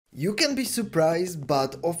You can be surprised,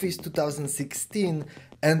 but Office 2016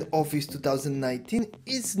 and Office 2019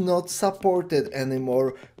 is not supported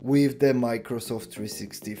anymore with the Microsoft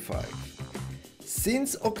 365.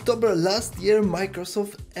 Since October last year,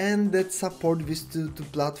 Microsoft ended support with two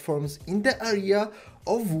platforms in the area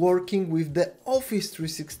of working with the Office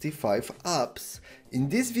 365 apps. In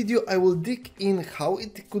this video I will dig in how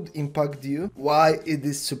it could impact you, why it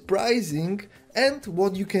is surprising, and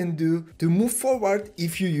what you can do to move forward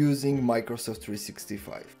if you're using Microsoft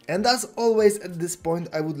 365. And as always at this point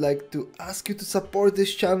I would like to ask you to support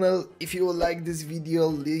this channel. If you like this video,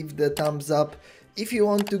 leave the thumbs up. If you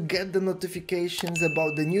want to get the notifications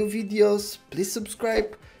about the new videos, please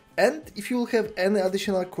subscribe. And if you have any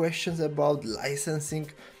additional questions about licensing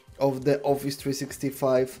of the Office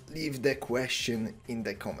 365, leave the question in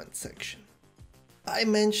the comment section. I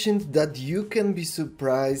mentioned that you can be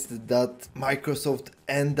surprised that Microsoft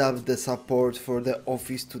ended up the support for the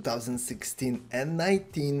Office 2016 and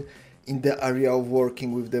 19 in the area of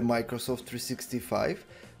working with the Microsoft 365,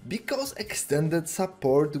 because extended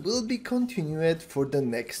support will be continued for the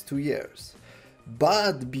next 2 years.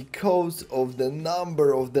 But because of the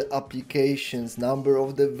number of the applications, number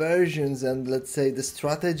of the versions, and let's say the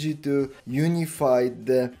strategy to unify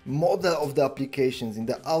the model of the applications in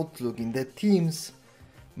the Outlook, in the Teams,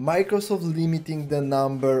 Microsoft limiting the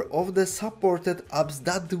number of the supported apps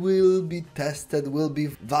that will be tested, will be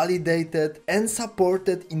validated and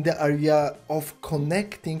supported in the area of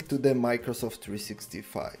connecting to the Microsoft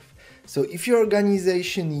 365. So if your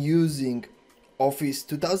organization using Office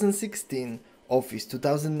 2016, Office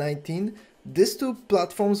 2019, these two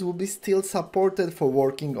platforms will be still supported for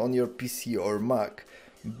working on your PC or Mac.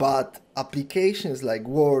 But applications like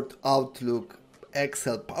Word, Outlook,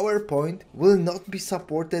 Excel, PowerPoint will not be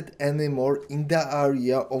supported anymore in the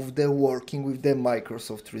area of the working with the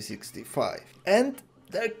Microsoft 365. And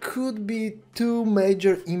there could be two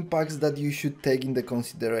major impacts that you should take into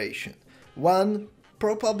consideration. One,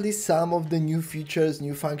 probably some of the new features,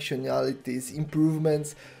 new functionalities,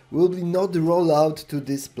 improvements will be not rolled out to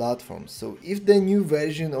this platform. So if the new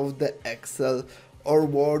version of the Excel or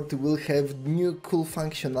Word will have new cool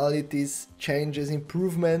functionalities, changes,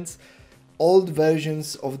 improvements, old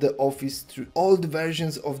versions of the Office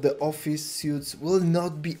suites will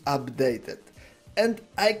not be updated. And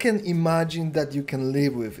I can imagine that you can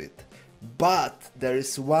live with it. But there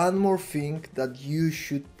is one more thing that you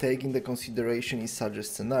should take into consideration in such a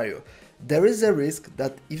scenario. There is a risk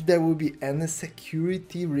that if there will be any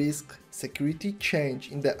security risk, security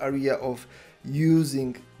change in the area of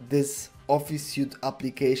using this Office suite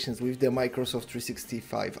applications with the Microsoft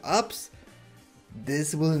 365 apps,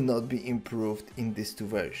 this will not be improved in these two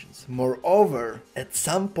versions. Moreover, at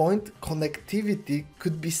some point connectivity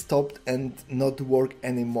could be stopped and not work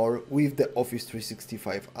anymore with the Office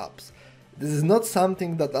 365 apps. This is not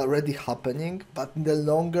something that already happening, but in the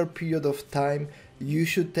longer period of time you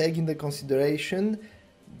should take into consideration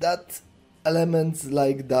that elements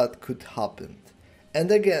like that could happen.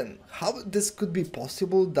 And again, how this could be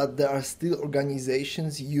possible that there are still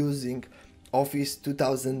organizations using Office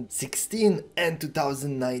 2016 and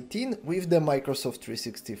 2019 with the Microsoft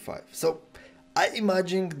 365. So I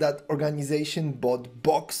imagine that organization bought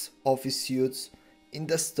box Office suites in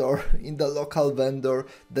the store, in the local vendor,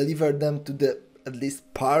 deliver them to the at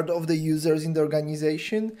least part of the users in the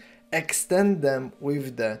organization, extend them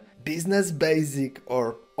with the Business Basic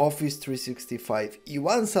or Office 365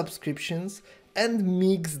 E1 subscriptions, and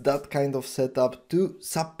mix that kind of setup to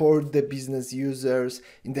support the business users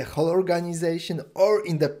in the whole organization or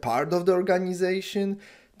in the part of the organization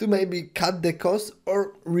to maybe cut the cost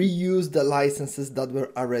or reuse the licenses that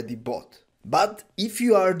were already bought. But if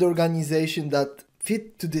you are the organization that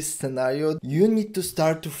fit to this scenario, you need to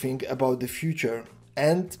start to think about the future.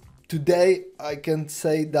 And today I can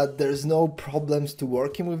say that there's no problems to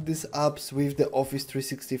working with these apps with the Office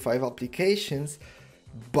 365 applications,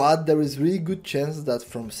 but there is really good chance that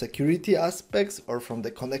from security aspects or from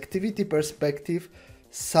the connectivity perspective,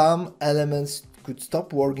 some elements could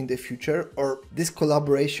stop working in the future or this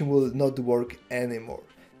collaboration will not work anymore.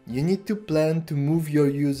 You need to plan to move your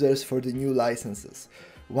users for the new licenses.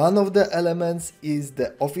 One of the elements is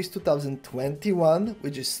the Office 2021,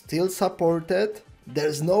 which is still supported.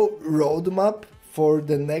 There's no roadmap for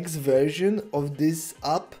the next version of this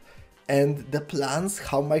app and the plans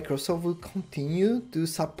how Microsoft will continue to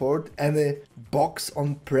support any box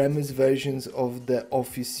on-premise versions of the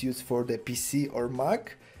Office suites for the PC or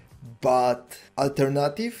Mac. But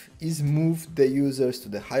alternative is move the users to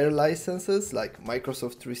the higher licenses like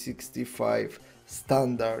Microsoft 365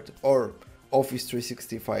 Standard or Office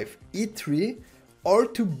 365 E3, or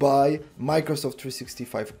to buy Microsoft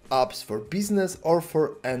 365 apps for business or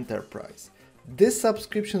for enterprise. These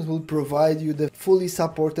subscriptions will provide you the fully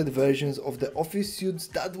supported versions of the Office suites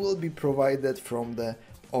that will be provided from the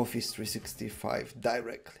Office 365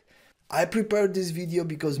 directly. I prepared this video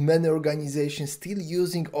because many organizations still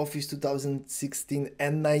using Office 2016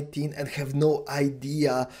 and 19 and have no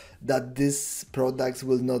idea that these products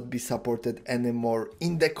will not be supported anymore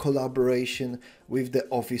in the collaboration with the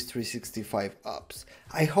Office 365 apps.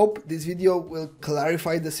 I hope this video will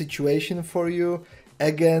clarify the situation for you.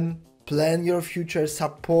 Again, plan your future,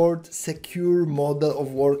 support secure model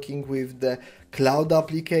of working with the cloud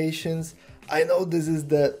applications. I know this is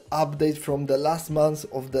the update from the last month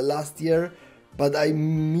of the last year, but I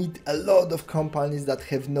meet a lot of companies that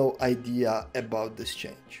have no idea about this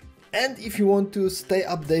change. And if you want to stay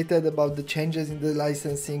updated about the changes in the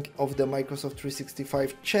licensing of the Microsoft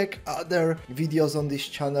 365, check other videos on this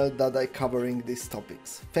channel that are covering these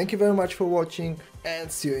topics. Thank you very much for watching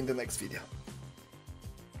and see you in the next video.